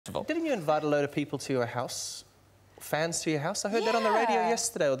Didn't you invite a load of people to your house? Fans to your house? I heard that on the radio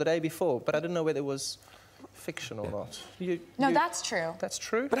yesterday or the day before, but I didn't know whether it was fiction or not. No, that's true. That's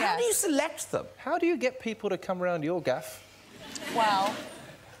true? But how do you select them? How do you get people to come around your gaff? Well,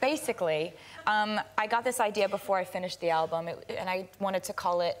 basically, I got this idea before I finished the album, and I wanted to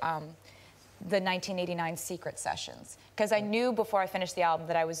call it the 1989 Secret Sessions, because I knew before I finished the album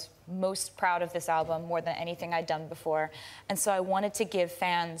that I was most proud of this album more than anything I'd done before, and so I wanted to give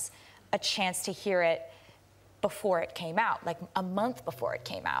fans a chance to hear it before it came out, like a month before it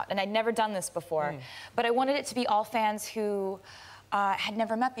came out, and I'd never done this before, but I wanted it to be all fans who had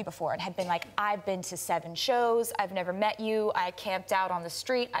never met me before and had been like, I've been to 7 shows, I've never met you, I camped out on the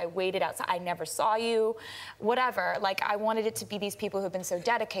street, I waited outside, I never saw you, whatever. Like, I wanted it to be these people who've been so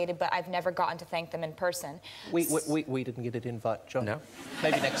dedicated, but I've never gotten to thank them in person. We didn't get an invite, John. No.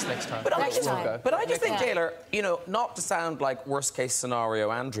 Maybe next time. But Next time. But I just think, Taylor, you know, not to sound like worst-case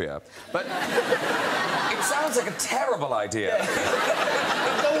scenario Andrea, but it sounds like a terrible idea.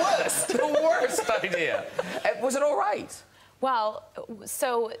 The worst idea. Was it all right? Well,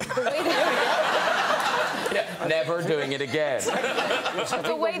 so the way that... Yeah, never doing it again. I think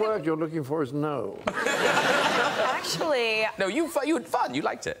the word you're looking for is no. Actually... No, you had fun. You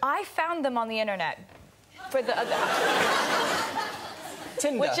liked it. I found them on the internet for the...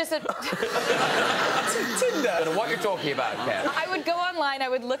 Tinder. Which is a... Tinder. I don't know what you're talking about, Ken. I would go online, I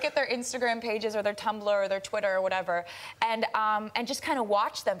would look at their Instagram pages or their Tumblr or their Twitter or whatever, and just kind of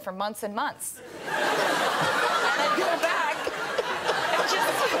watch them for months and months. And I'd go back.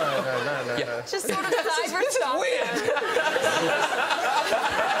 No. Yeah. Just sort of cyber stalk. Weird.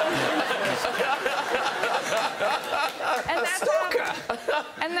 And that's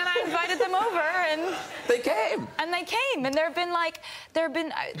and then I invited them over, and they came. And they came, and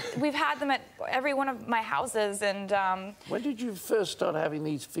we've had them at every one of my houses, and When did you first start having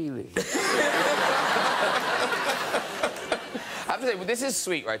these feelings? I have to say, well, this is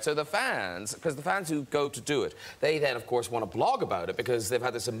sweet, right? So the fans, because the fans who go to do it, they then, of course, want to blog about it because they've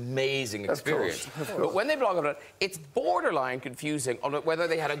had this amazing experience. Of course. But when they blog about it, it's borderline confusing on whether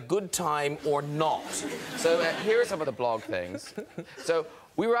they had a good time or not. So here are some of the blog things. So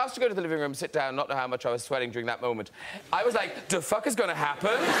we were asked to go to the living room, sit down, not know how much I was sweating during that moment. I was like, the fuck is going to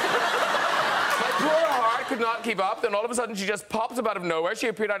happen? My poor heart could not keep up. Then all of a sudden, she just pops up out of nowhere. She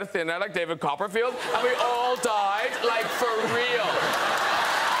appeared out of thin air like David Copperfield, and we all died, like, for real.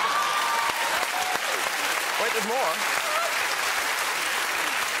 Wait, there's more.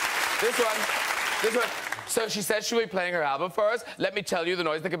 This one. So she said she'll be playing her album for us. Let me tell you, the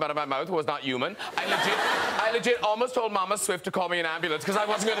noise that came out of my mouth was not human. I legit almost told Mama Swift to call me an ambulance because I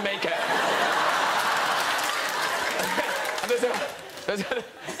wasn't going to make it.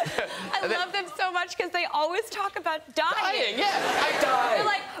 I love them so much because they always talk about dying. Yeah, I died. They're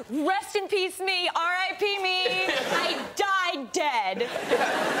like, rest in peace me, R.I.P. me, I died dead.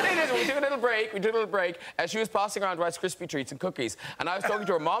 Yeah. We took a little break, and she was passing around Rice Krispie treats and cookies, and I was talking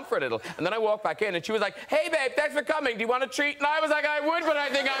to her mom for a little, and then I walked back in, and she was like, hey, babe, thanks for coming. Do you want a treat? And I was like, I would, but I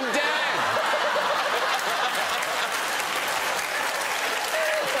think I'm dead.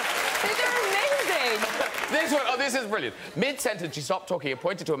 These are amazing. This is brilliant. Mid-sentence, she stopped talking and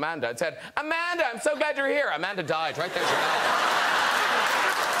pointed to Amanda and said, Amanda, I'm so glad you're here. Amanda died. Right there, she died.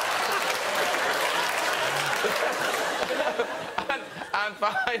 And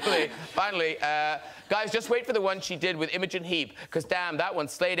finally, guys, just wait for the one she did with Imogen Heap, because, damn, that one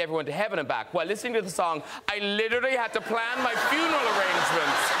slayed everyone to heaven and back. While listening to the song, I literally had to plan my funeral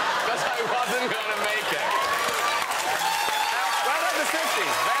arrangements because I wasn't going to make it. Well done, the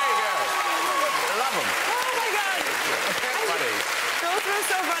 60s. Very good. I love them. Oh, my God. Funny. Those were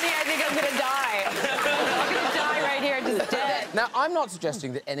so funny, I think I'm going to die. I'm going to die right here, just dead. Now, I'm not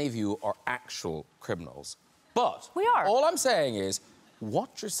suggesting that any of you are actual criminals, but... We are. All I'm saying is,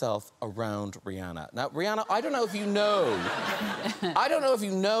 watch yourself around Rihanna. Now, Rihanna, I don't know if you know... I don't know if you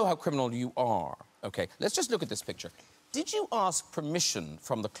know how criminal you are. OK, let's just look at this picture. Did you ask permission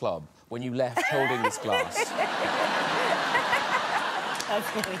from the club when you left holding this glass?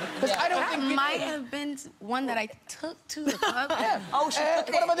 Because I don't think... That might have been one that I took to the club. Yeah. Oh, she took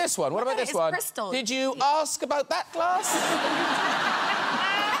it. What about this one? What about this It's one? crystal. Did you ask about that glass?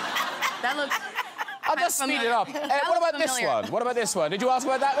 That looks... I'll just speed it up. What about this one? What about this one? Did you ask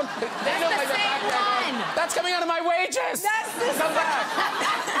about that one? They look like the same one. That's coming out of my wages. That's the Come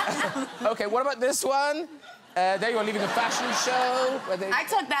back. OK, what about this one? There you are, leaving a fashion show. I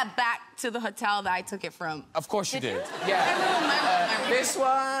took that back to the hotel that I took it from. Of course you did. I Yeah. remember. This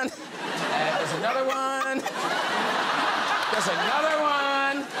one. There's another one. There's another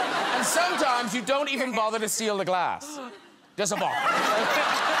one. And sometimes you don't even bother to seal the glass. Just a ball.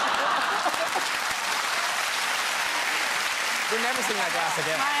 We'll never sing that glass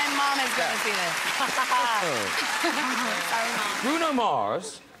again. My mom is going to see this. Bruno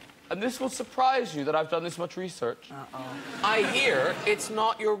Mars, and this will surprise you that I've done this much research. I hear it's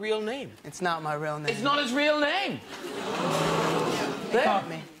not your real name. It's not my real name. It's not his real name. They caught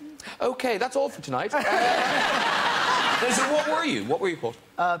me. Okay, that's all for tonight. So what were you? What were you called?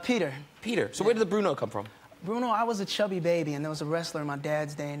 Peter. Peter. So where did the Bruno come from? Bruno, I was a chubby baby, and there was a wrestler in my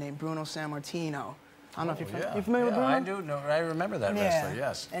dad's day named Bruno Sammartino. I don't know if you're familiar with Bruno? I do know. I remember that wrestler,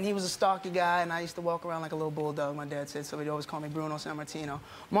 yes. And he was a stocky guy, and I used to walk around like a little bulldog, my dad said, so he'd always call me Bruno Sammartino.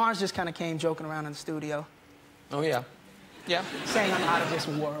 Mars just kind of came joking around in the studio. Oh, yeah. Yeah. Saying I'm out of this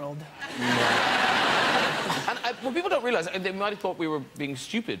world. And well, people don't realise, they might have thought we were being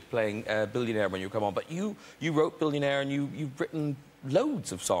stupid playing Billionaire when you come on, but you wrote Billionaire and you've written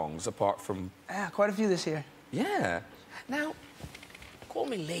loads of songs apart from... Yeah, quite a few this year. Yeah. Now, call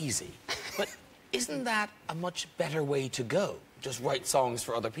me lazy, but isn't that a much better way to go? Just write songs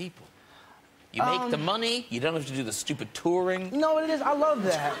for other people. You make the money, you don't have to do the stupid touring. You know what it is? I love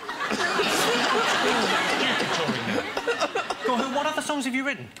that. Go on, what other songs have you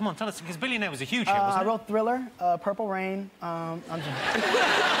written? Come on, tell us, because Billionaire was a huge hit, wasn't it? I wrote Thriller, Purple Rain, I'm just...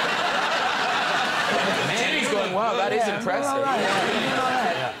 Jimmy's going, wow, that is impressive. All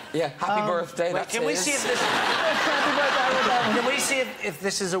right. Yeah, happy birthday, that's Can we see if this... Can we see if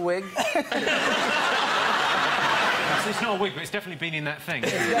this is a wig? It's not a wig, but it's definitely been in that thing.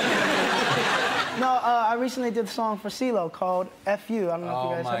 No, I recently did a song for CeeLo called F.U. I don't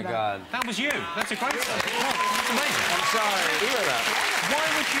know if you guys heard that. Oh, my God. That was you. That's a great song. That's amazing. I'm sorry. Why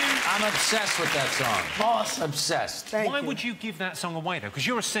would you... I'm obsessed with that song. Awesome. Obsessed. Thank Why you. would you give that song away, though? Because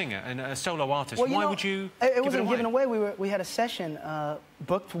you're a singer and a solo artist. Well, Why would you It wasn't give it away? given away. We had a session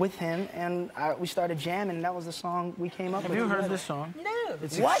booked with him, and we started jamming, and that was the song we came up with. Have you heard this song? No.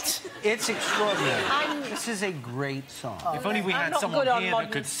 What? It's extraordinary. This is a great song. If only we had not someone good on here that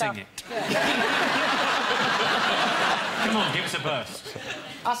modern could stuff. sing it. Come on, give us a burst.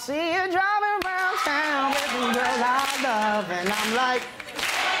 I see you driving around town with the girl I love, and I'm like...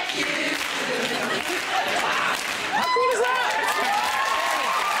 How cool is that?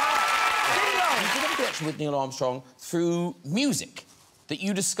 You did have a connection with Neil Armstrong through music, that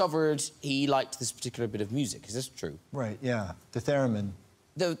you discovered he liked this particular bit of music. Is this true? Right, yeah. The theremin.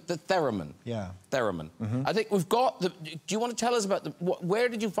 The theremin. Yeah. Theremin. I think we've got the... Do you want to tell us about where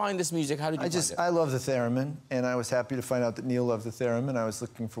did you find this music? How did you find it? I love the theremin, and I was happy to find out that Neil loved the theremin. I was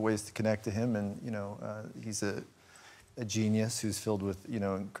looking for ways to connect to him, and, you know, he's a genius who's filled with, you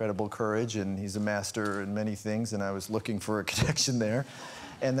know, incredible courage, and he's a master in many things, and I was looking for a connection there.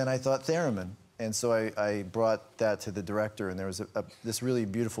 And then I thought theremin. And so I brought that to the director, and there was this really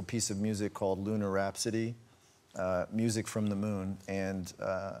beautiful piece of music called Lunar Rhapsody, music from the moon. And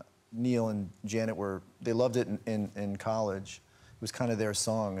Neil and Janet they loved it in college. It was kind of their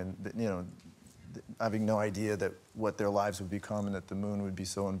song, and, you know, having no idea that what their lives would become and that the moon would be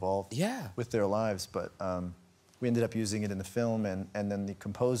so involved with their lives. But we ended up using it in the film, and then the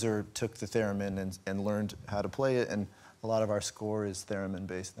composer took the theremin and learned how to play it, and a lot of our score is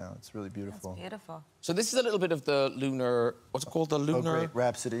theremin-based now. It's really beautiful. That's beautiful. So this is a little bit of the lunar... What's it called? The lunar... Oh, great.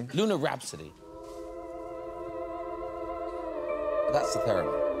 Rhapsody. Lunar Rhapsody. That's the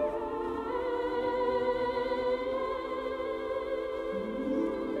theremin.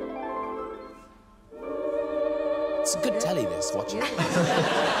 It's good telly, this, watch it.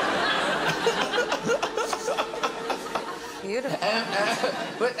 Beautiful.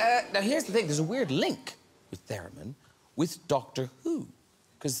 But now here's the thing, there's a weird link with theremin with Doctor Who,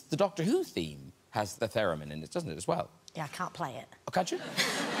 because the Doctor Who theme has the theremin in it, doesn't it, as well? Yeah, I can't play it. Oh, can't you?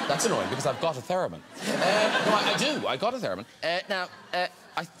 That's annoying, because I've got a theremin. No, I do. I got a theremin. Now,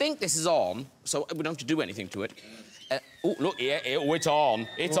 I think this is on, so we don't have to do anything to it. Oh, look, oh, it's on.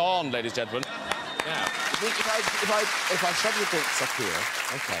 It's on, ladies and gentlemen. Now, if I shove your drinks up here,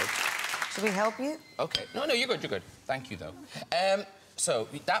 OK. Should we help you? OK. No, you're good, you're good. Thank you, though. So,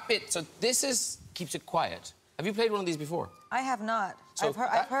 that bit, so this keeps it quiet. Have you played one of these before? I have not. So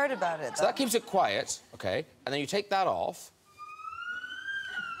I've heard about it. So that keeps it quiet, OK? And then you take that off.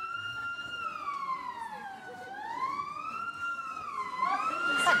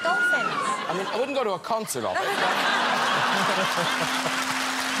 It's like dolphins. I mean, I wouldn't go to a concert of it.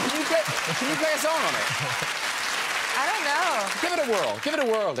 Can you play a song on it? I don't know. Give it a whirl. Give it a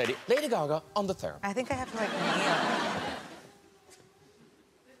whirl, lady. Lady Gaga on the theremin. I think I have to, like, kneel.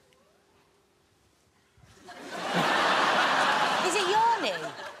 Is it yawning?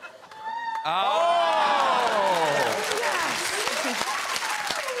 Oh!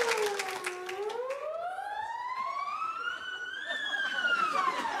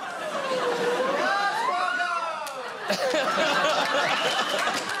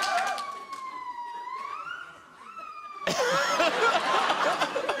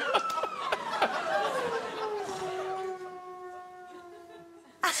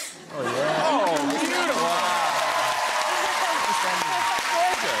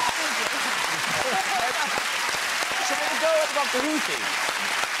 Dr. Who theme?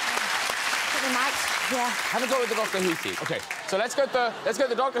 Pretty much, yeah. Have a go with the Doctor Who theme. Okay, so let's get the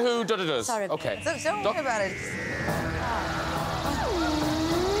Doctor Who da-da-das. Sorry. Okay. So, don't worry about it.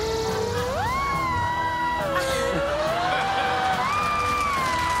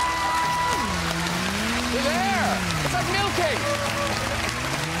 You're there! It's like milking!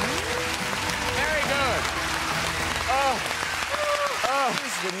 Very good. This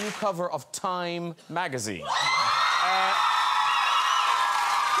is the new cover of Time magazine.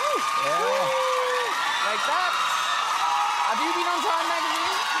 Like that. Have you been on Time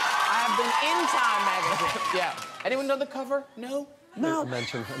magazine? I have been in Time magazine. Yeah. Anyone done the cover? No? No. I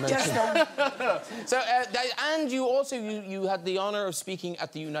mentioned. Just So, and you also, you had the honor of speaking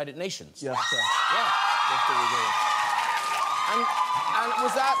at the United Nations. Yes, sir. Yeah. And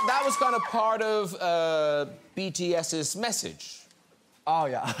was that was kind of part of BTS's message? Oh,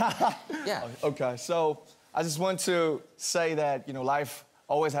 yeah. Yeah. Okay, so I just want to say that, you know, life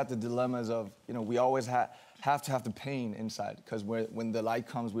always had the dilemmas of, you know, we always have to have the pain inside, because when the light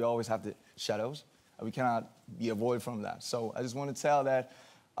comes, we always have the shadows, and we cannot be avoided from that. So I just want to tell that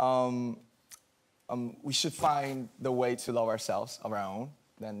we should find the way to love ourselves of our own.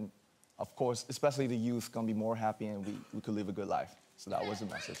 Then, of course, especially the youth, gonna be more happy, and we could live a good life. So that was the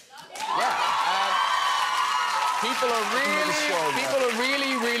message. Yeah. People are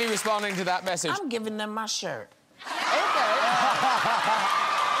really responding to that message. I'm giving them my shirt. Okay.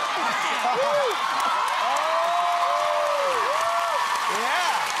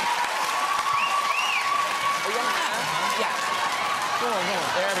 Yeah.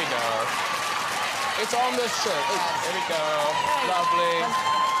 There we go. It's on this shirt. There we go. Lovely.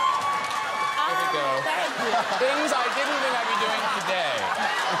 There we go. Things I didn't think I'd be doing today.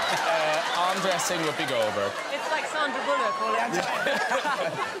 Arm dressing Whoopi Goldberg. It's like Sandra Bullock all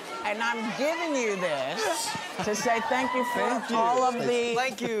And I'm giving you this to say thank you for all of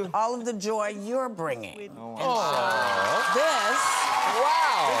the joy you're bringing. This.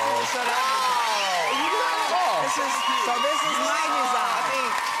 Wow. This is my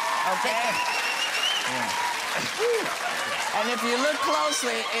design. Okay. And if you look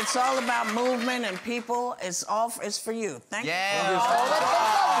closely, it's all about movement and people. It's for you. Thank you. Oh, that's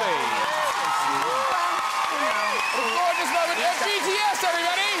lovely. What a gorgeous moment. BTS,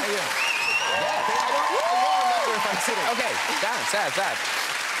 everybody. Okay, dance.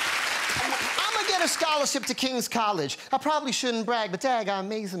 I'ma get a scholarship to King's College. I probably shouldn't brag, but dag, I'm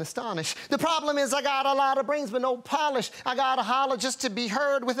amazed and astonished. The problem is I got a lot of brains but no polish. I gotta holler just to be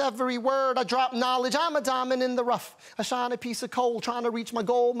heard with every word. I drop knowledge. I'm a diamond in the rough. I shine a piece of coal trying to reach my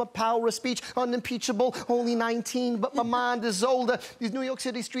goal. My power of speech unimpeachable. Only 19, but my mind is older. These New York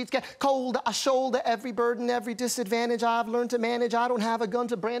City streets get colder. I shoulder every burden, every disadvantage I've learned to manage. I don't have a gun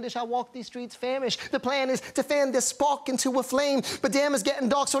to brandish. I walk these streets famished. The plan is to fan this spark into a flame. But damn, it's getting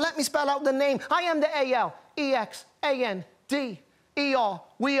dark, so let me spell out the name. I am the ALEXANDER.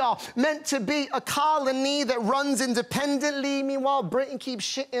 We are meant to be a colony that runs independently. Meanwhile, Britain keeps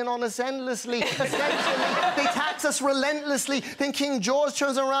shitting on us endlessly. Essentially, they tax us relentlessly. Then King George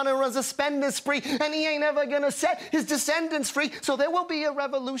turns around and runs a spending spree, and he ain't ever gonna set his descendants free. So there will be a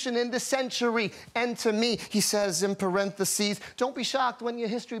revolution in this century. And to me, he says in parentheses, don't be shocked when your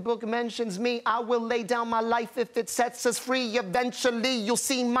history book mentions me. I will lay down my life if it sets us free. Eventually, you'll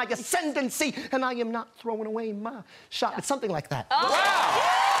see my ascendancy, and I am not throwing away my shot. It's something like that. Oh. Wow!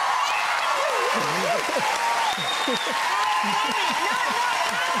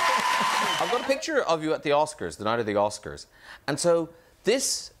 I've got a picture of you at the Oscars, the night of the Oscars. And so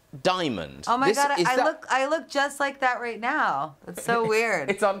this diamond... Oh my God, I look just like that right now. It's so weird.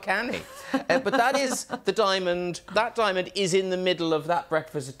 It's uncanny. But that is the diamond. That diamond is in the middle of that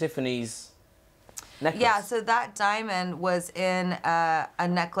Breakfast at Tiffany's necklace. Yeah, so that diamond was in a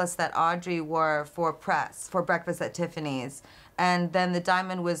necklace that Audrey wore for Breakfast at Tiffany's. And then the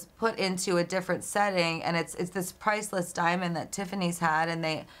diamond was put into a different setting, and it's this priceless diamond that Tiffany's had, and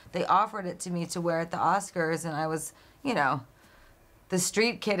they offered it to me to wear at the Oscars, and I was, you know, the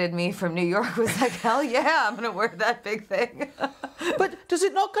street kid in me from New York was like, hell yeah, I'm gonna wear that big thing. But does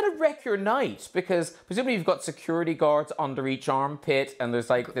it not kind of wreck your night? Because presumably you've got security guards under each armpit and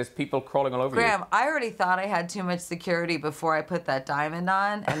there's people crawling all over you. Graham, I already thought I had too much security before I put that diamond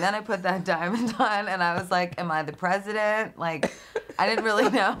on. And then I put that diamond on and I was like, am I the president? Like, I didn't really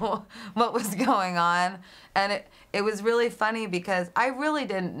know what was going on. And it was really funny because I really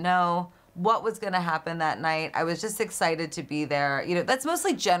didn't know what was going to happen that night. I was just excited to be there. You know, that's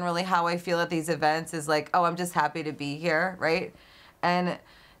mostly generally how I feel at these events is like, oh, I'm just happy to be here, right? And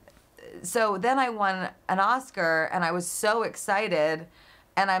so then I won an Oscar and I was so excited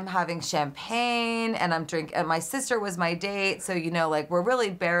and I'm having champagne and I'm drinking, and my sister was my date. So, you know, like we're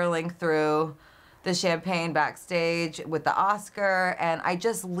really barreling through the champagne backstage with the Oscar and I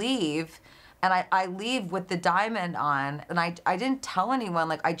just leave. And I leave with the diamond on, and I didn't tell anyone,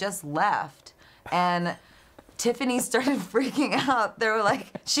 like, I just left. And Tiffany started freaking out. They were like,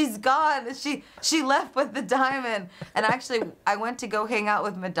 she's gone. She left with the diamond. And actually, I went to go hang out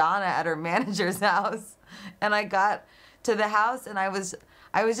with Madonna at her manager's house. And I got to the house, and I was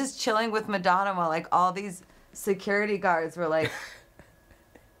just chilling with Madonna while, like, all these security guards were, like,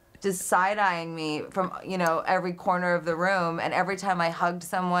 just side-eyeing me from, you know, every corner of the room. And every time I hugged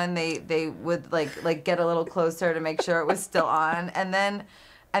someone, they would like get a little closer to make sure it was still on. And then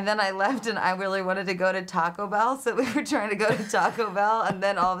I left and I really wanted to go to Taco Bell. So we were trying to go to Taco Bell. And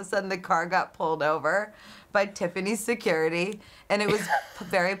then all of a sudden the car got pulled over by Tiffany's security. And it was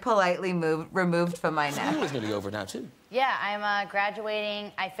very politely removed from my neck. School is nearly over now, too. Yeah, I'm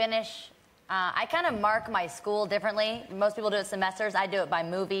graduating. I finish. I kind of mark my school differently. Most people do it semesters. I do it by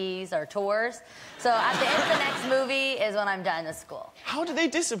movies or tours. So at the end of the next movie is when I'm done with school. How do they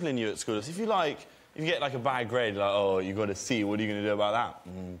discipline you at school? If you get like a bad grade, like, oh, you got a C, what are you going to do about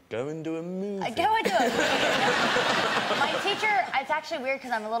that? Go and do a movie. Go and do a movie. My teacher, it's actually weird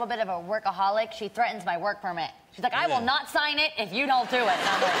because I'm a little bit of a workaholic. She threatens my work permit. She's like, I will not sign it if you don't do it. And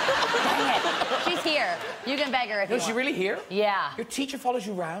I'm like, dang it. She's here. You can beg her if you want. Is she really here? Yeah. Your teacher follows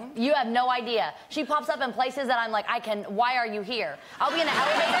you around? You have no idea. She pops up in places that I'm like, why are you here? I'll be in an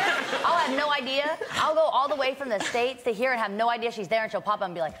elevator. I'll have no idea. I'll go all the way from the States to here and have no idea she's there, and she'll pop up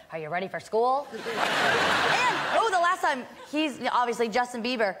and be like, are you ready for school? And, the last time, he's obviously Justin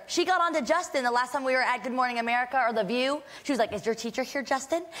Bieber. She got on to Justin the last time we were at Good Morning America or The View. She was like, is your teacher here,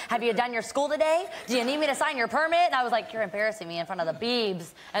 Justin? Have you done your school today? Do you need me to sign your permit? And I was like, you're embarrassing me in front of the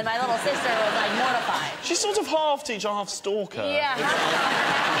Biebs. And my little sister was like mortified. She's sort of half teacher, half stalker. Yeah,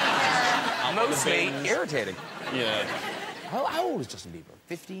 mostly irritating. Yeah. How old is Justin Bieber?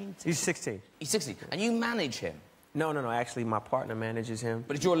 15? He's 16. He's 16. And you manage him? No. Actually, my partner manages him.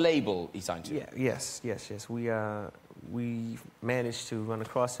 But it's your label he signed to? Yeah. Yes. We managed to run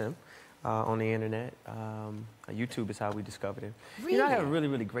across him on the internet. YouTube is how we discovered him. Really? You know, I have a really,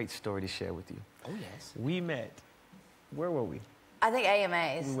 really great story to share with you. Oh, yes. We met. Where were we? I think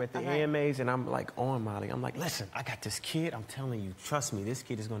AMAs. We were at the AMAs, and I'm like on Molly. I'm like, listen, I got this kid. I'm telling you, trust me, this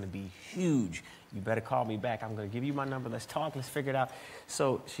kid is going to be huge. You better call me back. I'm going to give you my number. Let's talk. Let's figure it out.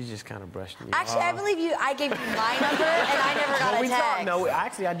 So she just kind of brushed me off. Actually, I believe you. I gave you my number, and I never got a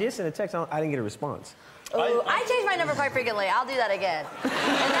text. I did send a text. I didn't get a response. Ooh, I change my number quite frequently. I'll do that again. And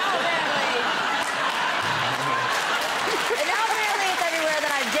now apparently it's everywhere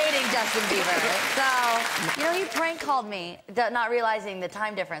that I'm dating Justin Bieber. So, you know, he prank called me, not realizing the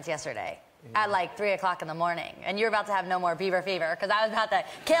time difference yesterday. At like 3 o'clock in the morning. And you're about to have no more Bieber fever, because I was about to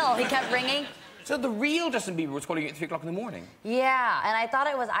kill. He kept ringing. So the real Justin Bieber was calling you at 3 o'clock in the morning? Yeah, and I thought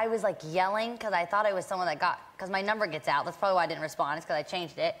I was like yelling, because I thought it was someone that because my number gets out. That's probably why I didn't respond, it's because I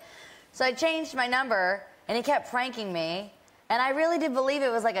changed it. So I changed my number, and he kept pranking me. And I really did believe it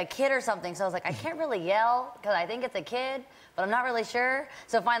was like a kid or something. So I was like, I can't really yell, because I think it's a kid, but I'm not really sure.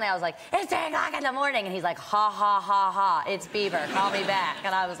 So finally I was like, it's 3 o'clock in the morning. And he's like, ha, ha, ha, ha, it's Bieber, call me back.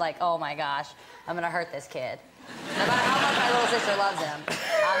 And I was like, oh my gosh, I'm gonna hurt this kid. No matter how much my little sister loves him,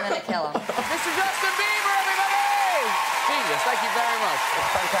 I'm gonna kill him. Mr. Justin Bieber, everybody! Genius, thank you very much.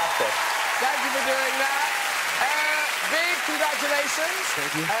 It's fantastic. Thank you for doing that. Big congratulations.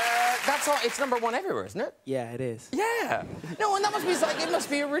 Thank you. That's all. It's #1 everywhere, isn't it? Yeah, it is. Yeah. No, and that must be like it must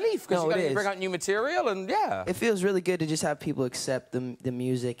be a relief because you bring out new material and yeah. It feels really good to just have people accept the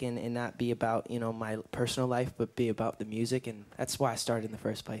music and not be about my personal life, but be about the music, and that's why I started in the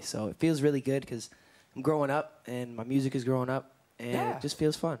first place. So it feels really good because I'm growing up and my music is growing up. And it just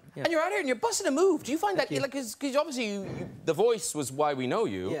feels fun. Yeah. And you're out here and you're busting a move. Do you find that, like, because obviously the voice was why we know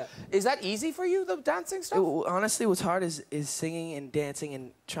you. Yeah. Is that easy for you, the dancing stuff? Honestly, what's hard is singing and dancing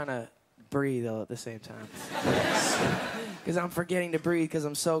and trying to breathe all at the same time. Because I'm forgetting to breathe because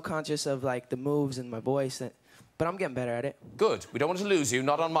I'm so conscious of, like, the moves and my voice. but I'm getting better at it. Good. We don't want to lose you,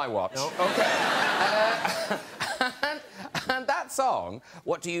 not on my watch. Nope. OK. And that song,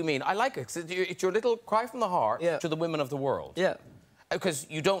 What Do You Mean? I like it, 'cause it's your little cry from the heart to the women of the world. Yeah. Because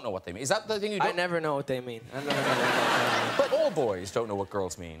you don't know what they mean. Is that the thing you don't... I never know what they mean. I never know what they mean. But all boys don't know what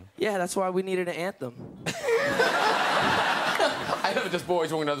girls mean. Yeah, that's why we needed an anthem. I love it, just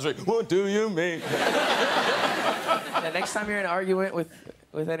boys walking down the street. What do you mean? The next time you're in an argument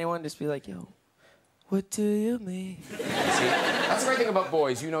with anyone, just be like, yo, what do you mean? See, that's the great thing about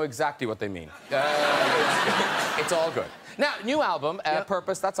boys. You know exactly what they mean. It's all good. Now, new album,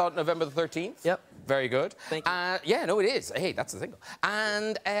 Purpose, that's out November the 13th. Yep. Very good. Thank you. Yeah, no, it is. Hey, that's the single.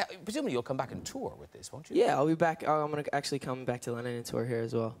 And presumably you'll come back and tour with this, won't you? Yeah, I'll be back. I'm going to actually come back to London and tour here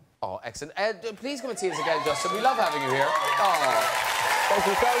as well. Oh, excellent. Please come and see us again, Justin. We love having you here. Oh, thank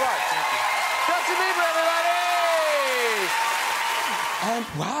you so much. Justin Bieber, everybody!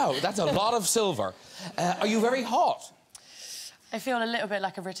 Wow, that's a lot of silver. Are you very hot? I feel a little bit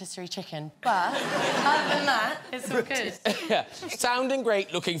like a rotisserie chicken, but other than that, it's all good. Yeah, sounding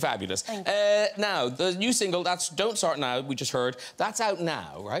great, looking fabulous. Thank you. Now, the new single, that's Don't Start Now, we just heard, that's out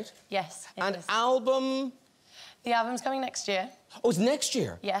now, right? Yes, it is. Album? The album's coming next year. Oh, it's next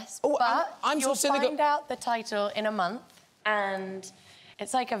year? Yes, oh, but I'm so you'll cynical. find out the title in a month, and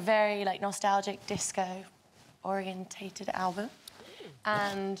it's like a very nostalgic disco-orientated album.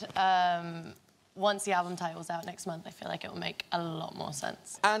 And once the album title's out next month, I feel like it will make a lot more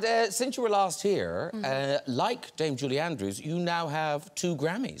sense. And since you were last here, like Dame Julie Andrews, you now have 2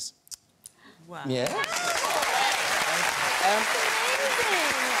 Grammys. Wow. Yes.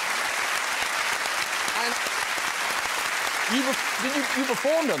 You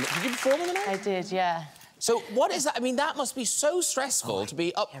performed them. Did you perform them tonight? I did, yeah. So what is that? I mean, that must be so stressful to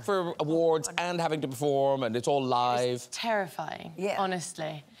be up for awards and having to perform, and it's all live. It's terrifying,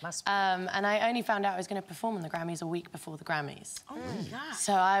 honestly. And I only found out I was going to perform on the Grammys a week before the Grammys. Oh, my God.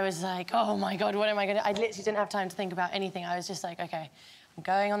 So I was like, oh, my God, what am I going to do? I literally didn't have time to think about anything. I was just like, OK, I'm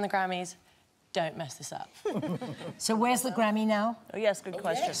going on the Grammys. Don't mess this up. So where's the Grammy now? Oh, yes, good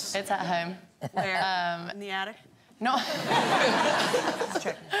question. Yes. It's at home. Where? In the attic? No.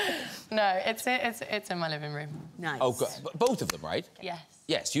 No, it's in my living room. Nice. Oh, good. Both of them, right? Yes.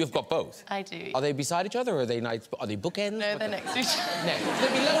 Yes, you have got both. I do. Are they beside each other, or are they bookends? No, they're next to each other. No,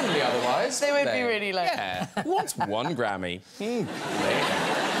 they'd be lonely otherwise. They would be really lonely. Yeah. Who wants one Grammy?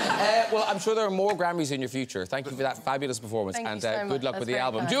 Well, I'm sure there are more Grammys in your future. Thank you for that fabulous performance, Thank and you so good much. luck That's with the very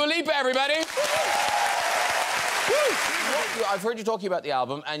album. kind. Dua Lipa, everybody! I've heard you talking about the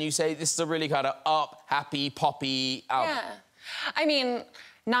album, and you say this is a really kind of up, happy, poppy album. Yeah. I mean,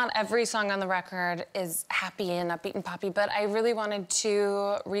 not every song on the record is happy and upbeat and poppy, but I really wanted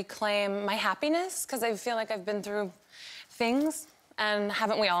to reclaim my happiness, because I feel like I've been through things, and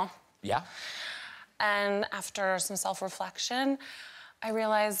haven't we all? Yeah. And after some self-reflection, I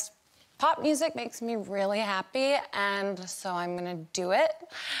realized pop music makes me really happy, and so I'm gonna do it.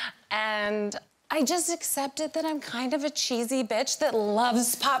 And I just accepted that I'm kind of a cheesy bitch that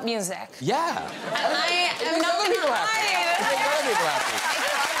loves pop music. Yeah. And I am not other people gonna happy. hide. It makes other people happy.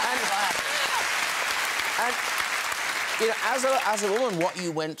 And as a woman, what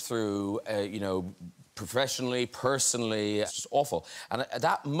you went through, you know, professionally, personally, it's just awful. And at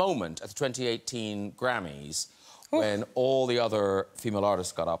that moment, at the 2018 Grammys, when all the other female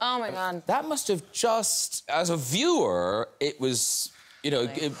artists got up... Oh, my God. That must have just... As a viewer, it was... You know,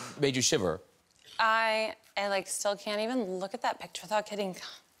 it made you shiver. I like still can't even look at that picture without getting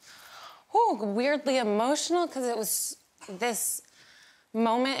weirdly emotional, because it was this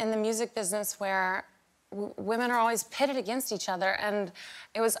moment in the music business where women are always pitted against each other, and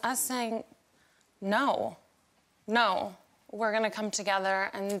it was us saying, no, we're gonna come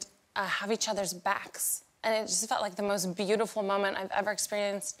together and have each other's backs. And it just felt like the most beautiful moment I've ever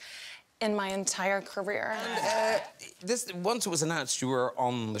experienced in my entire career. Once it was announced you were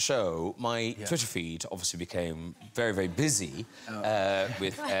on the show, my Twitter feed obviously became very, very busy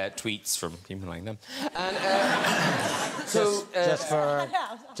with tweets from people like them. And so...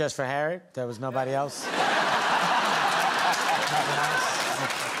 just for Harry? There was nobody else?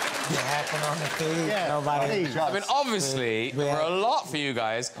 Happen on the feed. Yeah. Nobody. I mean, obviously, there were a lot for you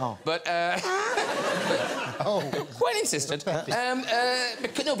guys, but quite insistent.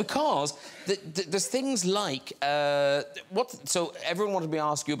 No, because there's things like So everyone wanted me to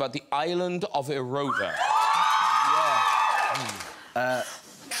ask you about the island of Eroda.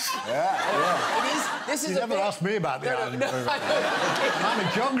 This is you never asked me about the island. I'm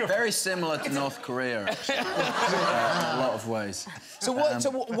a geographer. Very similar to North Korea, actually, in a lot of ways. So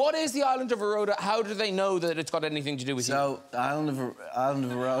what is the island of Eroda? How do they know that it's got anything to do with you? So the island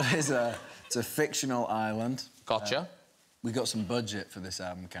of Eroda is a fictional island. Gotcha. We got some budget for this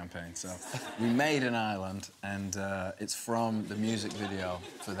album campaign, so we made an island, and it's from the music video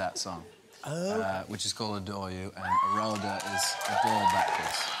for that song, which is called Adore You, and Aroda is Adore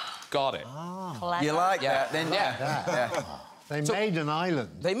Backwards. Got it. You like that? Then yeah. They made an island.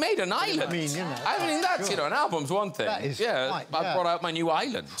 They made an island. I mean, you know. I mean, that's, you know, an album's one thing. That is I brought out my new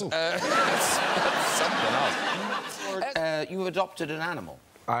island. That's something else. You adopted an animal.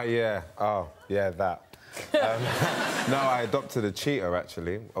 Yeah. Oh, yeah, that. No, I adopted a cheetah,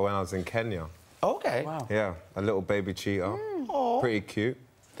 actually, when I was in Kenya. Okay. Wow. Yeah, a little baby cheetah. Pretty cute.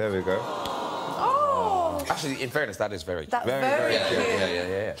 There we go. Oh. Actually, in fairness, that is very cute. That's very cute.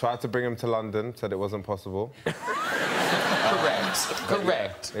 Yeah. Tried to bring him to London, said it wasn't possible.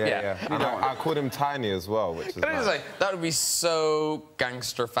 Correct. Yeah. And I called him Tiny as well, which is Can I just say, that would be so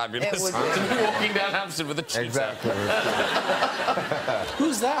gangster fabulous to be walking down Hampstead with a cheetah. Exactly.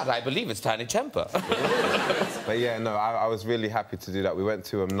 Who's that? I believe it's Tiny Temper. But yeah, no, I was really happy to do that. We went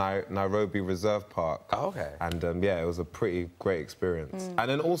to Nairobi Reserve Park. Oh, okay. And yeah, it was a pretty great experience. And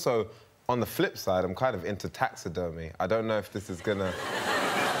then also, on the flip side, I'm kind of into taxidermy. I don't know if this is gonna...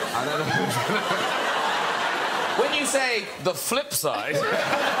 I don't know if it's gonna... When you say the flip side,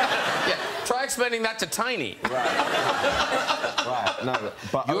 yeah, try explaining that to Tiny. Right, no,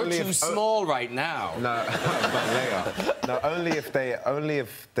 but you're only too small right now. No, but later. No, only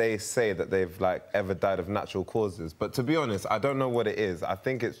if they say that they've like ever died of natural causes. But to be honest, I don't know what it is. I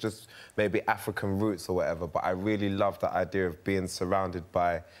think it's just maybe African roots or whatever. But I really love the idea of being surrounded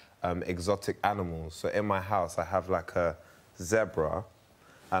by exotic animals. So in my house, I have like a zebra,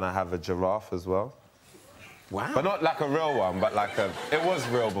 and I have a giraffe as well. Wow. But not like a real one, but like a... It was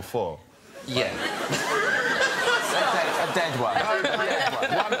real before. Yeah. A dead one.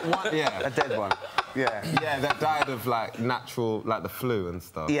 Yeah. A dead one. Yeah. Yeah, that died of, like, natural... Like, the flu and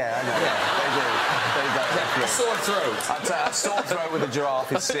stuff. Yeah, I know. They do. A sore throat. I'd say a sore throat with a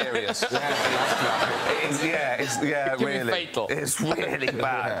giraffe is serious. It's really. Be fatal. It's really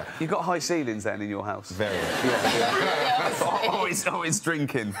bad. You've got high ceilings then in your house? Very. Always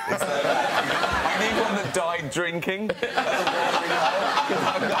drinking. I need one that died drinking.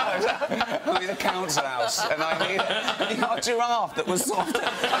 I'm in a council house, and you got a giraffe that was soft,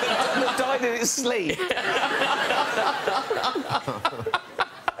 that died in its sleep.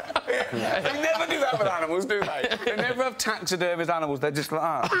 They never do that with animals, do they? They never have taxidermist animals. They're just like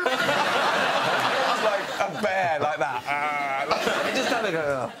that. It's like a bear, like that. They just don't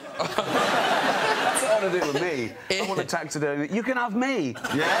go. That's what I want to do with me. I want a taxidermy. You can have me.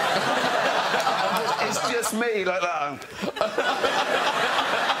 Yeah. It's just me, like that.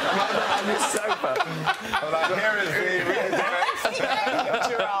 On this sofa. Well, like, here is the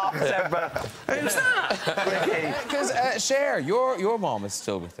giraffe, zebra. Who's that? Because Cher, your mom is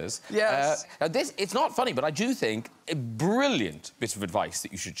still with us. Yes. Now it's not funny, but I do think a brilliant bit of advice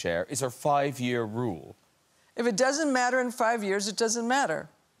that you should share is her 5-year rule. If it doesn't matter in 5 years, it doesn't matter.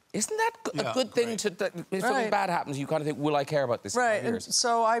 Isn't that a good thing to... If something bad happens, you kind of think, will I care about this in 5 years? And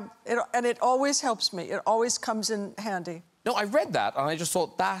so it always helps me. It always comes in handy. No, I read that, and I just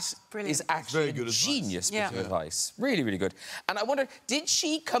thought that is actually a genius bit of advice. Really, really good. And I wonder, did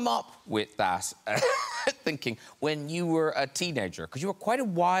she come up with that thinking when you were a teenager? Because you were quite a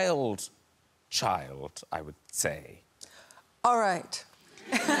wild child, I would say. All right.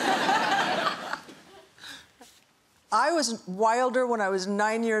 I was wilder when I was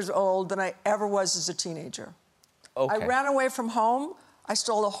 9 years old than I ever was as a teenager. Okay. I ran away from home, I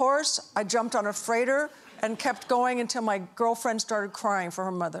stole a horse, I jumped on a freighter, and kept going until my girlfriend started crying for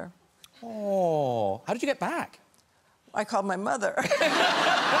her mother. Oh, how did you get back? I called my mother.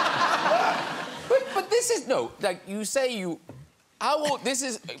 but this is, no, like, you say you... How old... This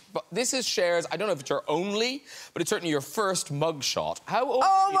is Cher's... I don't know if it's your only, but it's certainly your first mugshot. How old...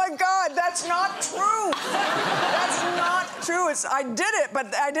 Oh, my God, that's not true. That's not true. I did it,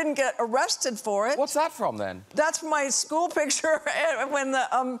 but I didn't get arrested for it. What's that from, then? That's my school picture when the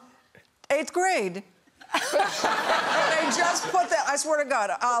 8th grade. They just put that... I swear to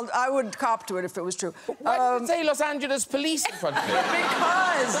God, I would cop to it if it was true. Why did it say Los Angeles Police in front of you?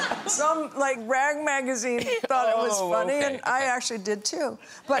 Because some, like, rag magazine thought it was funny, and I actually did, too.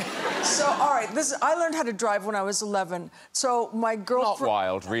 But, so, all right, I learned how to drive when I was 11. So my girlfriend... Not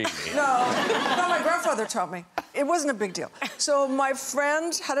wild, really. No, my grandfather taught me. It wasn't a big deal. So my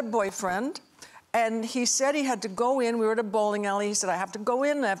friend had a boyfriend, and he said he had to go in. We were at a bowling alley. He said, I have to go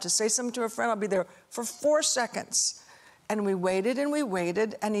in, and I have to say something to a friend. I'll be there for 4 seconds. And we waited,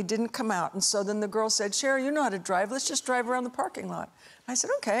 and he didn't come out. And so then the girl said, Cher, you know how to drive. Let's just drive around the parking lot. I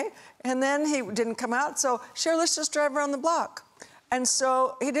said, OK. And then he didn't come out. So, Cher, let's just drive around the block. And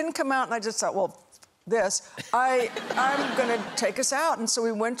so he didn't come out, and I just thought, well, this, I'm going to take us out. And so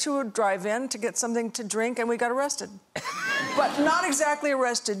we went to a drive-in to get something to drink, and we got arrested. But not exactly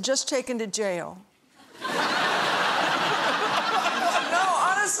arrested, just taken to jail. No,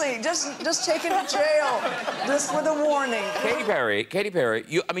 honestly, just taken to jail, just with a warning. Katy Perry,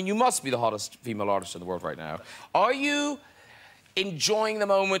 you must be the hottest female artist in the world right now. Are you enjoying the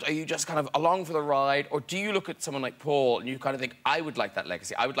moment? Are you just kind of along for the ride? Or do you look at someone like Paul and you kind of think, I would like that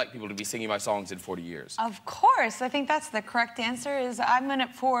legacy. I would like people to be singing my songs in 40 years. Of course. I think that's the correct answer, is I'm in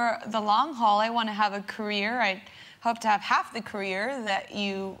it for the long haul. I want to have a career. I hope to have half the career that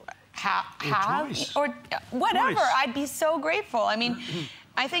you have. Or whatever. Twice. I'd be so grateful. I mean,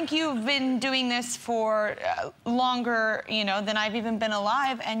 I think you've been doing this for longer, than I've even been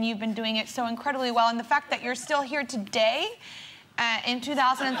alive, and you've been doing it so incredibly well. And the fact that you're still here today, in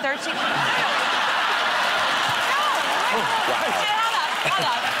 2013. Wow.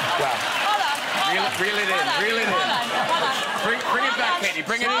 Reel it in. Bring it back, Katie.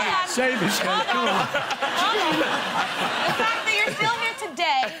 Bring it back. Save us, The fact that you're still here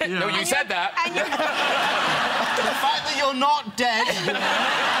today. Yeah. No, you said that. And you're... The fact that you're not dead.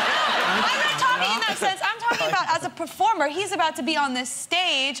 I'm not talking in that sense. I'm talking about as a performer. He's about to be on this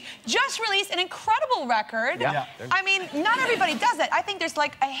stage, just released an incredible record. Yeah. I mean, not everybody does it. I think there's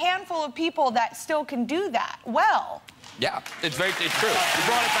like a handful of people that still can do that well. Yeah, it's true. You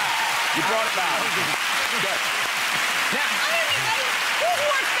brought it back. Good. Now, who's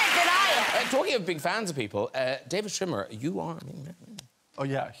more fit than I am? Talking of big fans of people, David Schwimmer, you are. Oh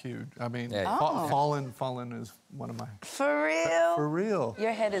yeah, huge. I mean, Yeah. Fallen is one of my. For real? For real.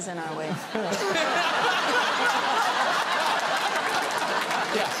 Your head is in our way.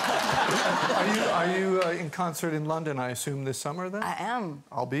 Are you in concert in London? I assume this summer then. I am.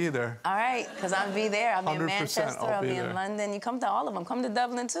 I'll be there. All right, because I'll be there. I'll be in 100% Manchester. I'll be there. in London. You come to all of them. Come to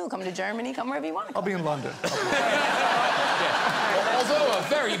Dublin too. Come to Germany. Come wherever you want to. I'll be in London. Although a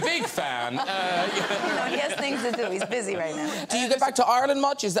very big fan. He has things to do. He's busy right now. Do you get back to Ireland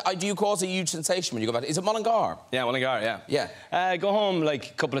much? Do you cause a huge sensation when you go back? Is it Mullingar? Yeah, Mullingar, yeah. Yeah. Go home like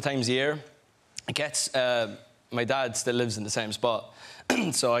a couple of times a year. It gets... my dad still lives in the same spot,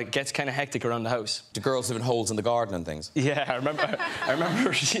 so it gets kind of hectic around the house. Do girls live in holes in the garden and things? Yeah, I remember,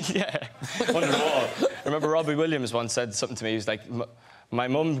 yeah, under the wall. I remember Robbie Williams once said something to me. He was like, my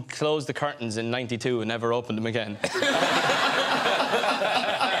mum closed the curtains in '92 and never opened them again.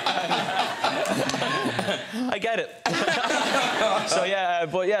 I get it. So yeah,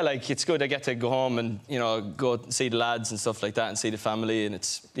 but yeah, like it's good. I get to go home and go see the lads and stuff like that, and see the family, and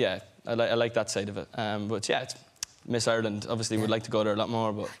it's I like that side of it. But yeah, it's miss Ireland. Obviously, would like to go there a lot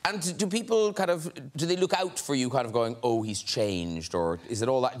more. But and do people do they look out for you, kind of going, oh, he's changed, or is it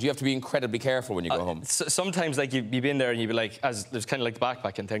all that? Do you have to be incredibly careful when you go home? Sometimes, like you'd be in there and you'd be like, there's kind of like the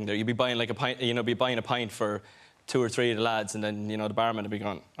backpacking thing there. You'd be buying like a pint, be buying a pint for 2 or 3 of the lads, and then, the barman would be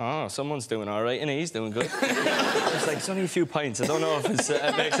going, oh, someone's doing all right, and he's doing good. It's like, it's only a few pints. I don't know if it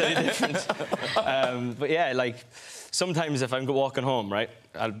makes any difference. But yeah, like, sometimes if I'm walking home, right,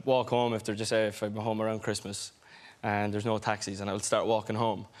 I'll walk home if I'm home around Christmas, and there's no taxis, and I'll start walking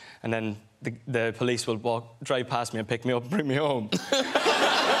home. And then the police will drive past me and pick me up and bring me home.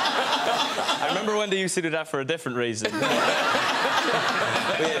 I remember when they used to do that for a different reason. But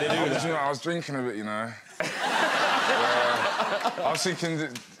yeah, they do that. I was drinking a bit, I was thinking,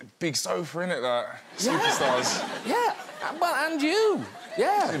 big sofa, innit, like, superstars. Yeah, well, and you.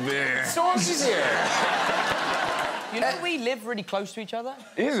 Yeah. Stormzy's here. You know, we live really close to each other.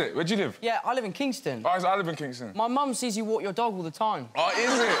 Is it? Where do you live? Yeah, I live in Kingston. Oh, I live in Kingston. My mum sees you walk your dog all the time. Oh,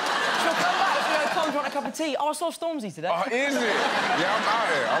 is it? She'll come back and go, Tom, do you want a cup of tea? Oh, I saw Stormzy today. Oh, is it? Yeah,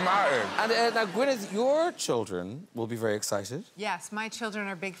 I'm out here. And now, Gwyneth, your children will be very excited. Yes, my children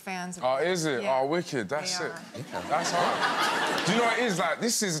are big fans of Oh, it. is it? Yeah. Oh, wicked. That's They it. are. Yeah. That's hard. Do you know what it is? Like,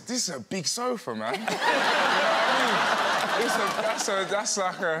 this is a big sofa, man. You know what I mean? That's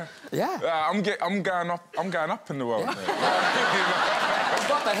like a... Yeah. I'm going up in the world. It's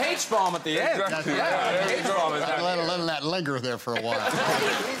got the H-bomb at the end. Exactly. Yeah, H-bomb is Letting that linger there for a while.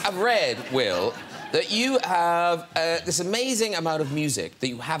 I've read, Will, that you have this amazing amount of music that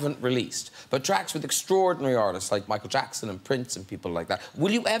you haven't released, but tracks with extraordinary artists like Michael Jackson and Prince and people like that.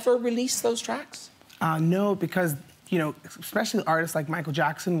 Will you ever release those tracks? No, because, especially artists like Michael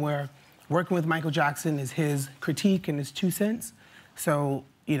Jackson, where working with Michael Jackson is his critique and his 2 cents. So,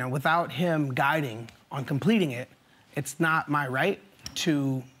 without him guiding on completing it, it's not my right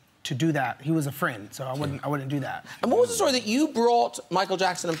to do that. He was a friend, so I wouldn't do that. And what was the story that you brought Michael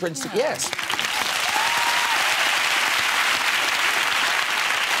Jackson and Prince together? Yes.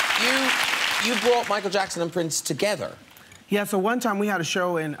 You brought Michael Jackson and Prince together. Yeah, so one time we had a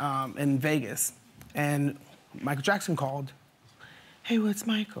show in Vegas, And Michael Jackson called. Hey, what's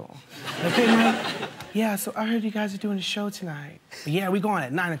Michael? Like, hey, Mike. Yeah, so I heard you guys are doing a show tonight. Yeah, we going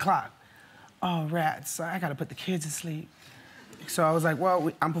at 9 o'clock. Oh, rats, I gotta put the kids to sleep. So I was like,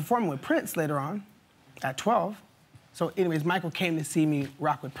 well, I'm performing with Prince later on at 12. So anyways, Michael came to see me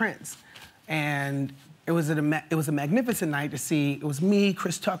rock with Prince. And it was a magnificent night to see. It was me,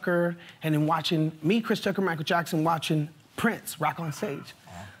 Chris Tucker, and then watching me, Chris Tucker, Michael Jackson, watching Prince rock on stage.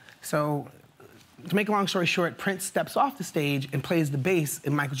 So to make a long story short, Prince steps off the stage and plays the bass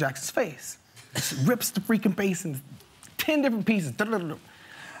in Michael Jackson's face. Rips the freaking bass in 10 different pieces.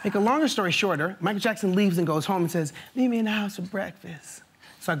 Make a longer story shorter, Michael Jackson leaves and goes home and says, meet me in the house for breakfast.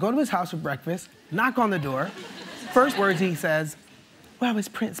 So I go to his house for breakfast, knock on the door. First words he says, why was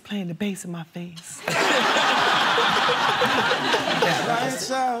Prince playing the bass in my face?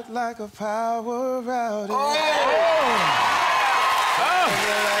 Lights out like a power outage.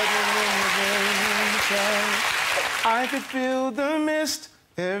 I could feel the mist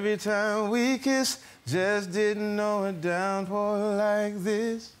every time we kiss. Just didn't know a downpour like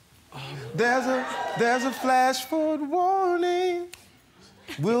this. There's a flash forward warning.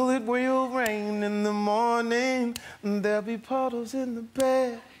 Will it rain in the morning? There'll be puddles in the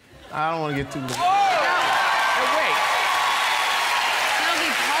bed. I don't want to get too much. Wait.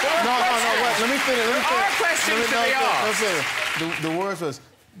 No, wait. Let me finish. There are questions to be asked. The words was,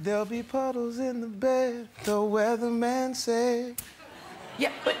 there'll be puddles in the bed, the weatherman said.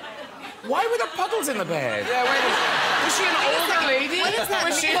 Yeah, but why were there puddles in the bed? Yeah, wait a minute. Was she an older lady? What is that?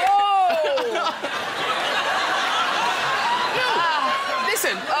 Was she...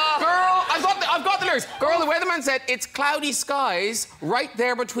 Listen, girl, I've got the lyrics. Girl, the weatherman said it's cloudy skies right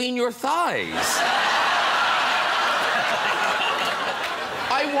there between your thighs.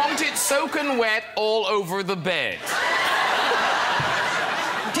 I want it soaking wet all over the bed.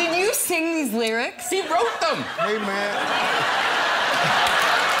 Did you sing these lyrics? He wrote them. Hey, man.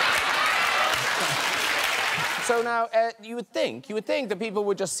 So now, you would think that people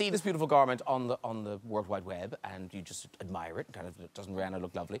would just see this beautiful garment on the World Wide Web and you just admire it, kind of, doesn't Rihanna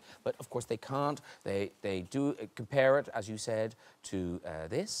look lovely? But of course they can't. They do compare it, as you said, to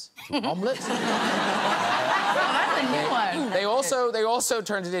this, to omelette. That's a new one. They also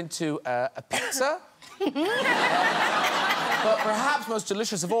turned it into a pizza. But perhaps most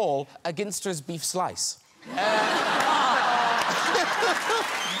delicious of all, a Ginster's beef slice.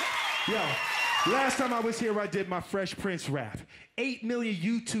 Yo, last time I was here, I did my Fresh Prince rap. 8 million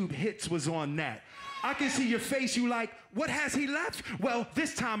YouTube hits was on that. I can see your face, you like, what has he left? Well,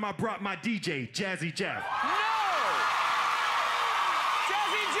 this time I brought my DJ, Jazzy Jeff.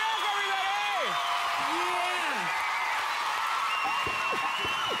 Jazzy Jeff, everybody! Yeah!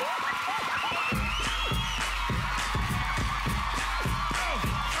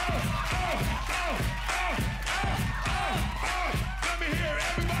 Let me hear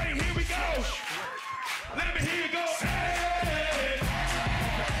everybody, here we go. Let me hear you go. Hey.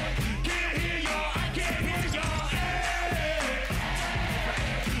 Can't hear y'all, I can't hear y'all. Hey.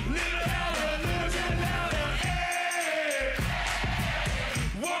 Little louder, little bit louder. Hey.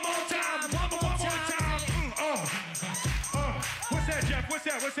 One more time, one more time. What's that, Jeff?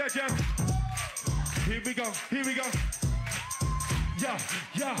 What's that, Jeff? Here we go, here we go. Yo.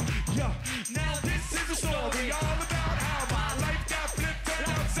 Now this is a story all about how my life got flipped turned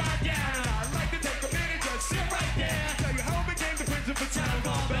upside down. I'd like to take a minute, just sit right there. Tell you how I became the prince of a town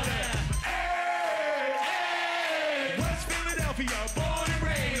called Bel Air. Hey, West Philadelphia, born and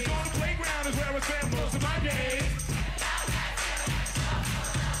raised. On the playground is where I spent most of my days.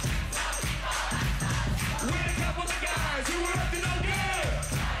 With a couple of guys who were up to no good.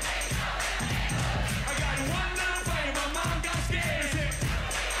 I got one little fight, my mom got scared.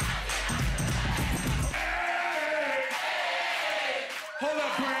 Hold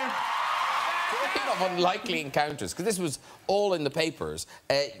up, Graham. Talking of unlikely encounters, because this was all in the papers,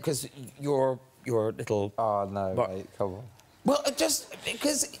 because your little... Oh, no, mate, come on. Well, just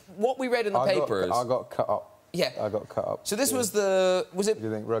because what we read in the papers... I got cut up. Yeah. I got cut up. So this was the... Was it... You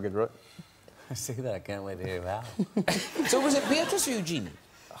think rugged, right? I see that. I can't wait to hear that. So was it Beatrice or Eugenie?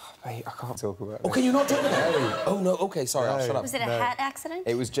 Oh, mate, I can't talk about it. Oh, can you not talk about it? Oh, no, OK, sorry, I'll shut up. Was it a hat accident?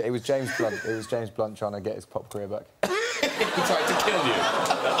 It was James Blunt. It was James Blunt trying to get his pop career back. He tried to kill you.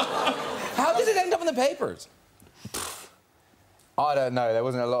 How did it end up in the papers? I don't know. There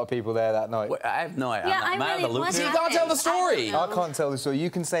wasn't a lot of people there that night. I have no idea. Yeah, I really was. So you can't tell the story. I can't tell the story. You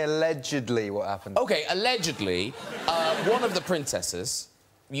can say allegedly what happened. OK, allegedly, one of the princesses,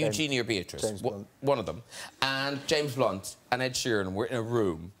 Eugenie or Beatrice, James Blunt. one of them, and James Blunt and Ed Sheeran were in a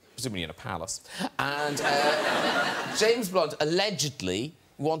room, presumably in a palace, and James Blunt allegedly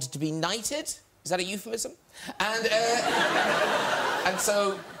wanted to be knighted Is that a euphemism? And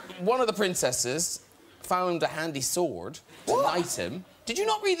so one of the princesses found a handy sword to knight him. Did you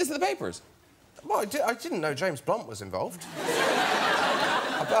not read this in the papers? Well, I didn't know James Blunt was involved.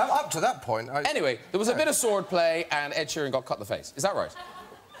 Up to that point, Anyway, there was a bit of sword play and Ed Sheeran got cut in the face. Is that right?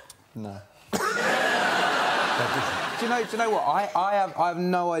 No. Do you know what? I have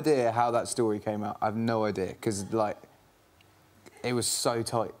no idea how that story came out. I have no idea, because, like, it was so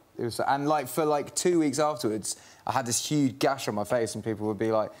tight. It was, and, like, for, like, 2 weeks afterwards, I had this huge gash on my face and people would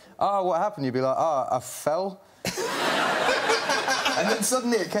be like, oh, what happened? You'd be like, oh, I fell. And then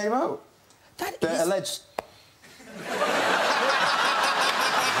suddenly it came out. The alleged...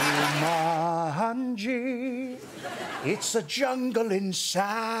 Jumanji, it's a jungle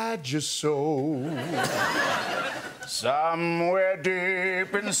inside your soul. Somewhere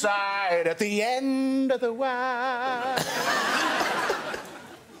deep inside, at the end of the wild.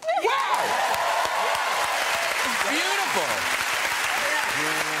 Wow! Beautiful.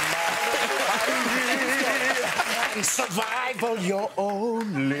 And survival your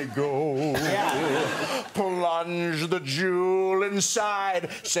only goal. Yeah. Plunge the jewel inside.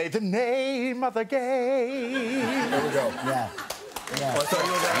 Say the name of the game. There we go. Yeah. Yeah.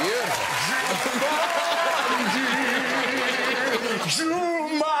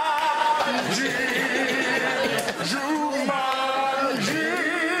 Jumanji. Jumanji.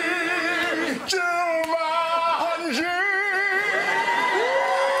 Jumanji.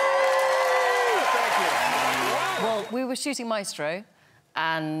 Well, we were shooting Maestro,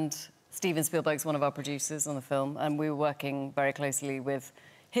 and Steven Spielberg's one of our producers on the film, and we were working very closely with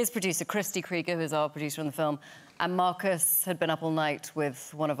his producer, Christy Krieger, who's our producer on the film, and Marcus had been up all night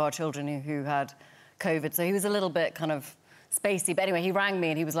with one of our children who had COVID, so he was a little bit kind of spacey. But anyway, he rang me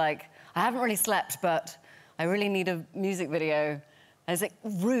and he was like, I haven't really slept, but I really need a music video. And it's like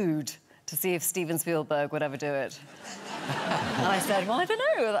rude to see if Steven Spielberg would ever do it. And I said, well, I don't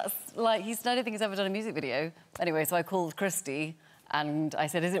know. That's like, I don't think he's ever done a music video. Anyway, so I called Christy and I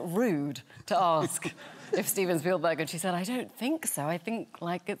said, is it rude to ask if Steven Spielberg? And she said, I don't think so. I think,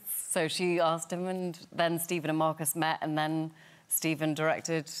 like, it's... So she asked him, and then Steven and Marcus met, and then Steven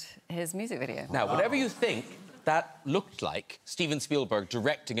directed his music video. Now, whatever you think that looked like Steven Spielberg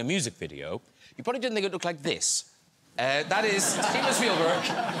directing a music video, you probably didn't think it looked like this. That is Steven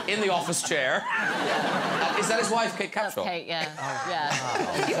Spielberg in the office chair. Is that his wife, Kate Capshaw? That's Kate, yeah.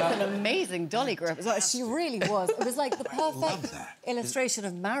 Yeah. She was an amazing dolly grip as well. She really was. It was like the perfect illustration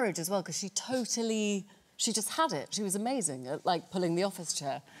of marriage as well, because she totally... She just had it. She was amazing at, like, pulling the office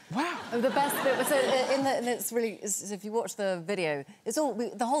chair. Wow. And the best bit was... and it's really... if you watch the video, it's all...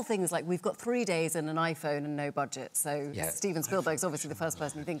 the whole thing is, like, we've got 3 days and an iPhone and no budget, so Steven Spielberg's obviously the first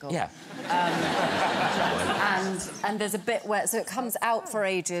person you think of. Yeah. And there's a bit where... So it comes out for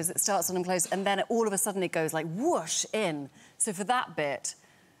ages, it starts on and close, and then all of a sudden it goes, like, whoosh, in. So for that bit,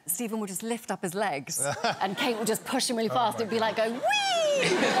 Steven would just lift up his legs and Kate would just push him really fast. It'd be like going, whee!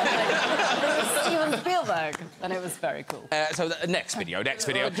 It was Steven Spielberg, and it was very cool. So the next video.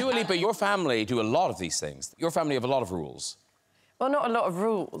 Dua Lipa, your family do a lot of these things. Your family have a lot of rules. Well, not a lot of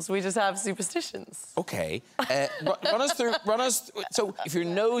rules. We just have superstitions. OK. Run us through... So if your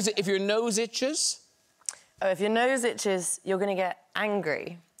nose itches... Oh, if your nose itches, you're going to get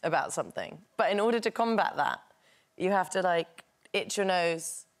angry about something. But in order to combat that, you have to, like, itch your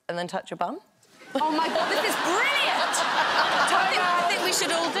nose and then touch your bum. Oh, my God, this is brilliant! I think we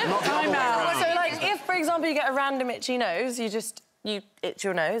should all do it. Time out. So, like, if, for example, you get a random itchy nose, you itch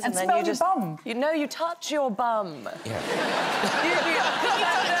your nose and then you just... bum. You touch your bum. Yeah.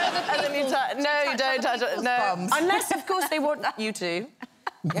 And then you touch... No, you don't touch it. No. Unless, of course, they want you to.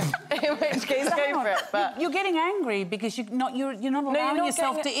 In which case, go for it. But you're getting angry because you're not allowing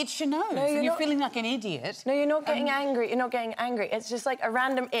yourself to itch your nose. No, and you're feeling like an idiot. No, you're not getting angry. You're not getting angry. It's just like a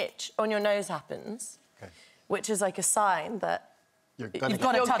random itch on your nose happens, which is like a sign that you're going to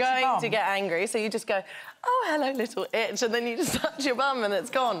get angry. So you just go, oh, hello, little itch, and then you just touch your bum and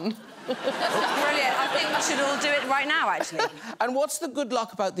it's gone. Brilliant. I think we should all do it right now, actually. And what's the good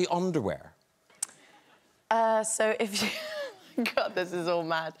luck about the underwear? So if you... God, this is all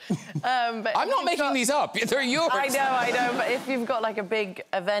mad. But I'm not making these up. They're yours. I know. But if you've got, like, a big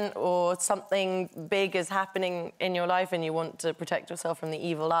event or something big is happening in your life and you want to protect yourself from the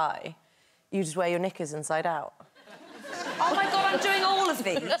evil eye, you just wear your knickers inside out. Oh, my God, I'm doing all of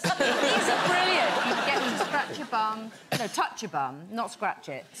these. These are brilliant. You get them to scratch your bum. No, touch your bum, not scratch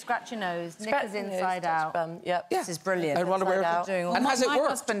it. Scratch your nose, knickers inside out. Bum. Yep. This is brilliant. And wonder where... And has it worked? My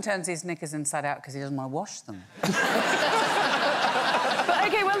husband turns his knickers inside out because he doesn't want to wash them. But,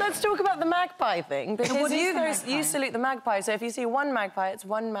 OK, well, let's talk about the magpie thing because you salute the magpie. So if you see one magpie, it's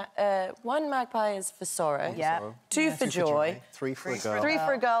one magpie is for sorrow. Yeah. Two for joy. 3 for a girl. 3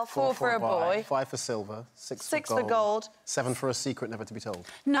 for a girl. 4 for a boy. 5 for silver. 6 for gold. 7 for a secret never to be told.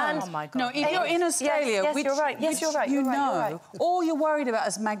 No, oh my God. no. If you're in Australia, yes, which, you're right. Yes, you're right. You You're right. know, You're right. all you're worried about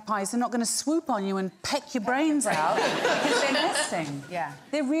is magpies. They're not going to swoop on you and peck your brains out because they're nesting. Yeah,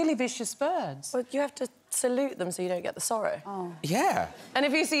 they're really vicious birds. But you have to salute them so you don't get the sorrow. Oh. Yeah. And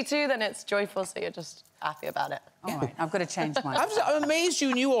if you see 2, then it's joyful, so you're just happy about it. All right, I've got to change mine. I'm amazed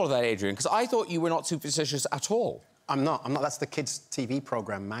you knew all of that, Adrian, because I thought you were not superstitious at all. I'm not. That's the kids' TV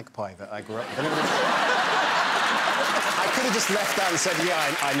programme, Magpie, that I grew up with. I could have just left that and said,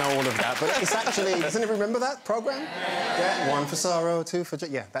 yeah, I know all of that, but it's actually... Doesn't anyone remember that programme? Yeah, 1 for sorrow, 2 for joy.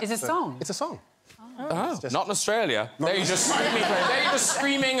 Yeah, that's... It's a song? It's a song. Oh, not in Australia. They're just screaming. They're just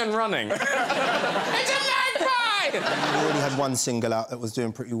screaming and running. It's a magpie! We already had one single out that was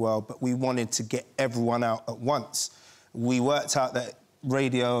doing pretty well, but we wanted to get everyone out at once. We worked out that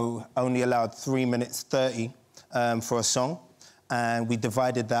radio only allowed 3 minutes 30 for a song, and we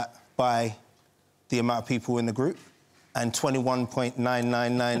divided that by the amount of people in the group, and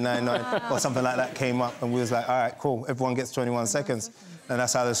 21.99999 or something like that came up, and we was like, all right, cool, everyone gets 21 seconds. And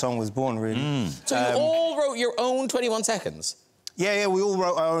that's how the song was born, really. So you all wrote your own 21 seconds? Yeah, we all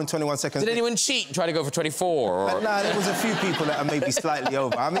wrote our own 21 seconds. Did anyone cheat and try to go for 24? Or... No, there was a few people that are maybe slightly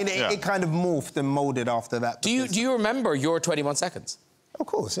over. I mean, it kind of morphed and moulded after that. Do you remember your 21 seconds? Of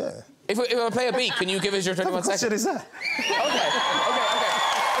course, yeah. If I play a beat, can you give us your 21 seconds? What is that? Okay.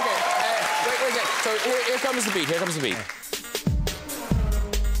 So here comes the beat,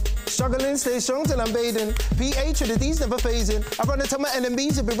 Struggling, stay strong till I'm bathing. PH with the D's never phasing. I run into my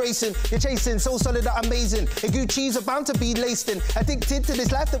enemies to be racing. You're chasing, so solid that amazing. A good cheese are bound to be laced in. Addicted to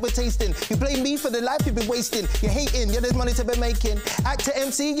this life that we're tasting. You blame me for the life you've been wasting. You're hating, yeah, there's money to be making. Actor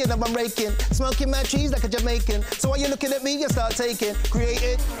MC, you know I'm raking. Smoking mad trees like a Jamaican. So while you're looking at me, you start taking.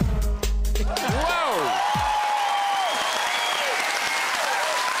 Created. Whoa!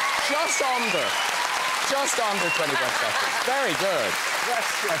 Just under 21 seconds. Very good.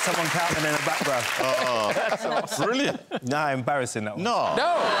 That's someone counting in the background. That's brilliant. Nah, embarrassing that one. No.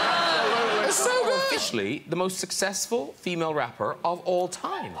 It's so good. Officially the most successful female rapper of all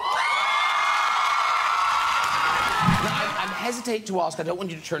time. Now, I hesitate to ask, I don't want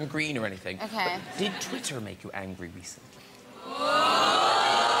you to turn green or anything. Okay. But did Twitter make you angry recently?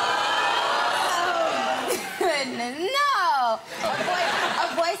 Goodness, no! A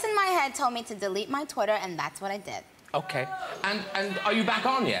voice in my head told me to delete my Twitter, and that's what I did. Okay. And are you back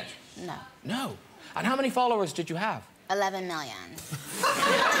on yet? No. No. And how many followers did you have? 11 million.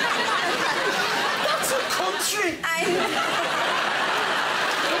 That's a country! You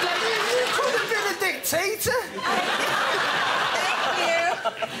could have been a dictator! Thank you.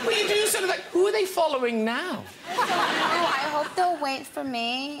 Well, you do sort of like, who are they following now? I don't know. I hope they'll wait for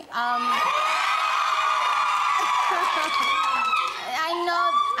me.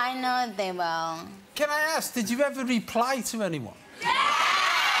 I know they will. Can I ask, did you ever reply to anyone? I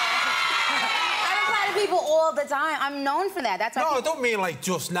reply to people all the time. I'm known for that. That's why No, I don't mean like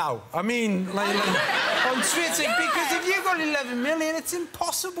just now. I mean like on Twitter, because if you've got 11 million, it's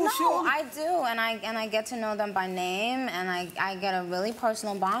impossible, No, I do, and I get to know them by name, and I get a really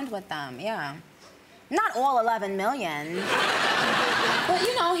personal bond with them, yeah. Not all 11 million. But,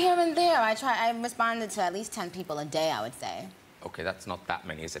 you know, here and there, I responded to at least 10 people a day, I would say. Okay, that's not that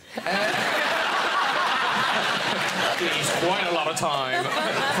many, is it? It's quite a lot of time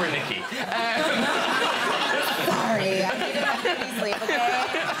for Nikki. Sorry, I'm picking up pretty sleep, okay?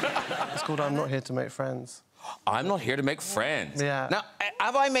 It's called I'm Not Here to Make Friends. I'm not here to make friends. Yeah. Now,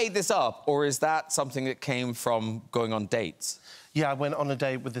 have I made this up, or is that something that came from going on dates? Yeah, I went on a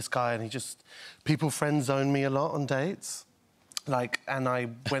date with this guy, and people friend zone me a lot on dates. And I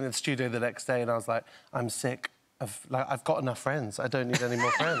went in the studio the next day, and I was like, I'm sick. I've got enough friends. I don't need any more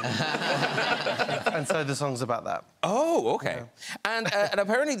friends. And so the song's about that. Oh, OK. Yeah. And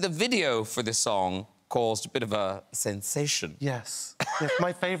apparently the video for this song caused a bit of a sensation. Yes. It's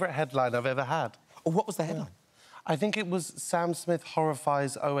my favourite headline I've ever had. Oh, what was the headline? I think it was Sam Smith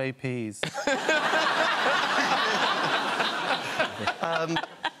horrifies OAPs.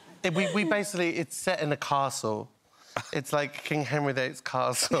 We basically... It's set in a castle. It's like King Henry VIII's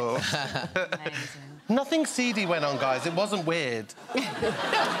castle. Nothing seedy went on, guys. It wasn't weird.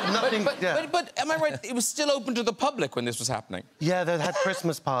 Nothing... But am I right? It was still open to the public when this was happening? Yeah, they had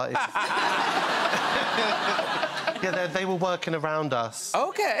Christmas parties. Yeah, they were working around us.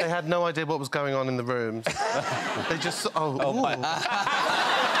 OK. They had no idea what was going on in the rooms. They just...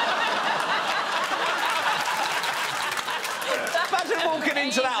 Imagine walking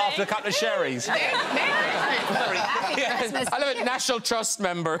into that after a couple of sherries. Yes. I love it. National Trust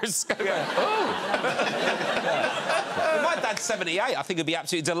members. Oh. If my dad's 78, I think he'd be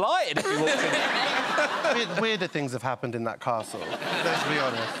absolutely delighted if he walked in. Weirder things have happened in that castle. Let's be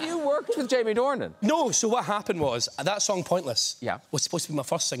honest. You worked with Jamie Dornan. No, so what happened was, that song, Pointless, was supposed to be my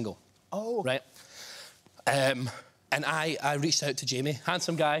first single. Oh. Right? And I reached out to Jamie.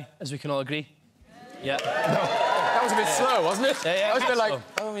 Handsome guy, as we can all agree. Yeah. That was a bit slow, wasn't it? Yeah, I was a bit like, slow.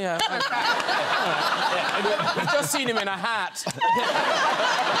 oh, yeah. We've just seen him in a hat.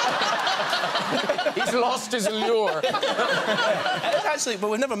 He's lost his allure. Actually,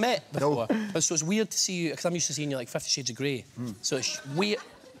 but we've never met before. So it's weird to see you, because I'm used to seeing you like 50 Shades of Grey. So it's weird.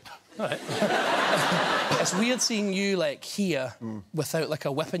 All right. It's weird seeing you like here without like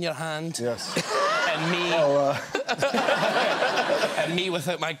a whip in your hand. Yes. And me. And me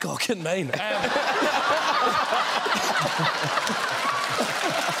without my cock in mine.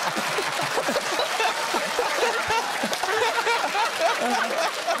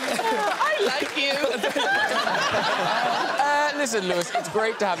 I like you. Listen, Lewis, it's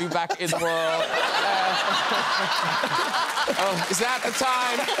great to have you back in the world. Oh, is that the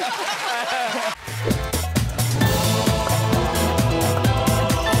time?